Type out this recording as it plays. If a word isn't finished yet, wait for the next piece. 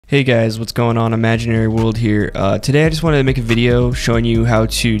Hey guys, what's going on? Imaginary World here. Today I just wanted to make a video showing you how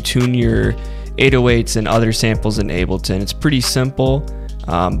to tune your 808s and other samples in Ableton. It's pretty simple,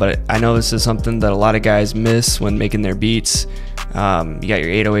 but I know this is something that a lot of guys miss when making their beats. You got your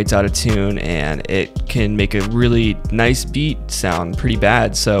 808s out of tune and it can make a really nice beat sound pretty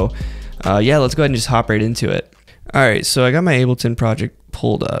bad. So yeah, let's go ahead and just hop right into it. Alright, so I got my Ableton project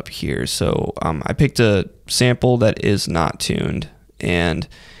pulled up here. So I picked a sample that is not tuned and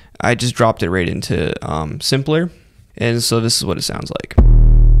I just dropped it right into Simpler, and so this is what it sounds like.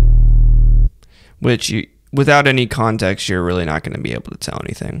 Which, without any context, you're really not going to be able to tell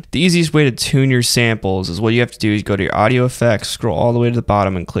anything. The easiest way to tune your samples is what you have to do is go to your audio effects, scroll all the way to the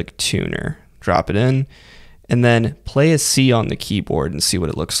bottom and click tuner. Drop it in, and then play a C on the keyboard and see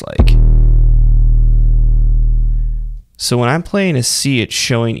what it looks like. So when I'm playing a C, it's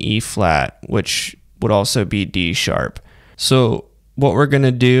showing E flat, which would also be D sharp. So what we're going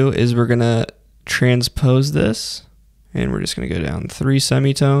to do is we're going to transpose this, and we're just going to go down 3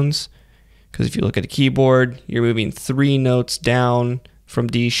 semitones, because if you look at a keyboard, you're moving 3 notes down from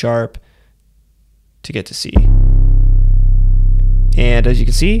D sharp to get to C. And as you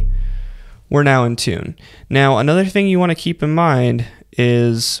can see, we're now in tune. Now, another thing you want to keep in mind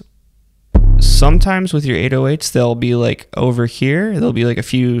is sometimes with your 808s, they'll be like over here, they'll be like a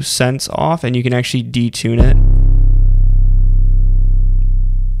few cents off, and you can actually detune it.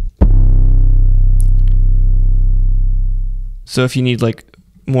 So if you need like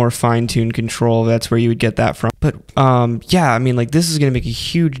more fine-tuned control, that's where you would get that from. But yeah, I mean, like, this is going to make a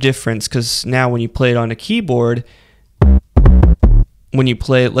huge difference, because now when you play it on a keyboard, when you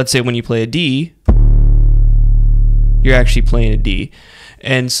play, let's say when you play a D, you're actually playing a D.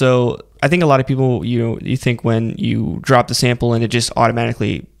 And so I think a lot of people, you think when you drop the sample and it just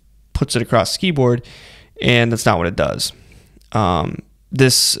automatically puts it across the keyboard, and that's not what it does.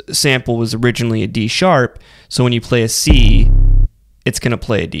 This sample was originally a D sharp, so when you play a C, it's going to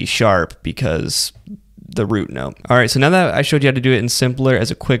play a D sharp because the root note. All right, so now that I showed you how to do it in Simpler, as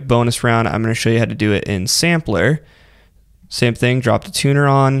a quick bonus round, I'm going to show you how to do it in Sampler. Same thing, drop the tuner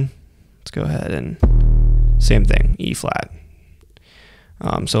on. Let's go ahead and same thing, E flat.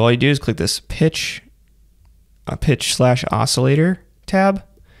 So all you do is click this pitch / oscillator tab,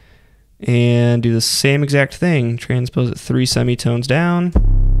 and do the same exact thing. Transpose it 3 semitones down.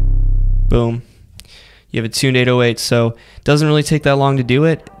 Boom. You have a tuned 808, so it doesn't really take that long to do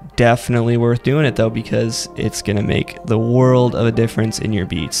it. Definitely worth doing it though, because it's gonna make the world of a difference in your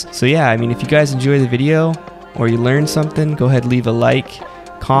beats. So yeah, I mean, if you guys enjoy the video or you learned something, go ahead, leave a like,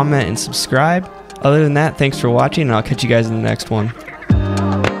 comment, and subscribe. Other than that, thanks for watching, and I'll catch you guys in the next one.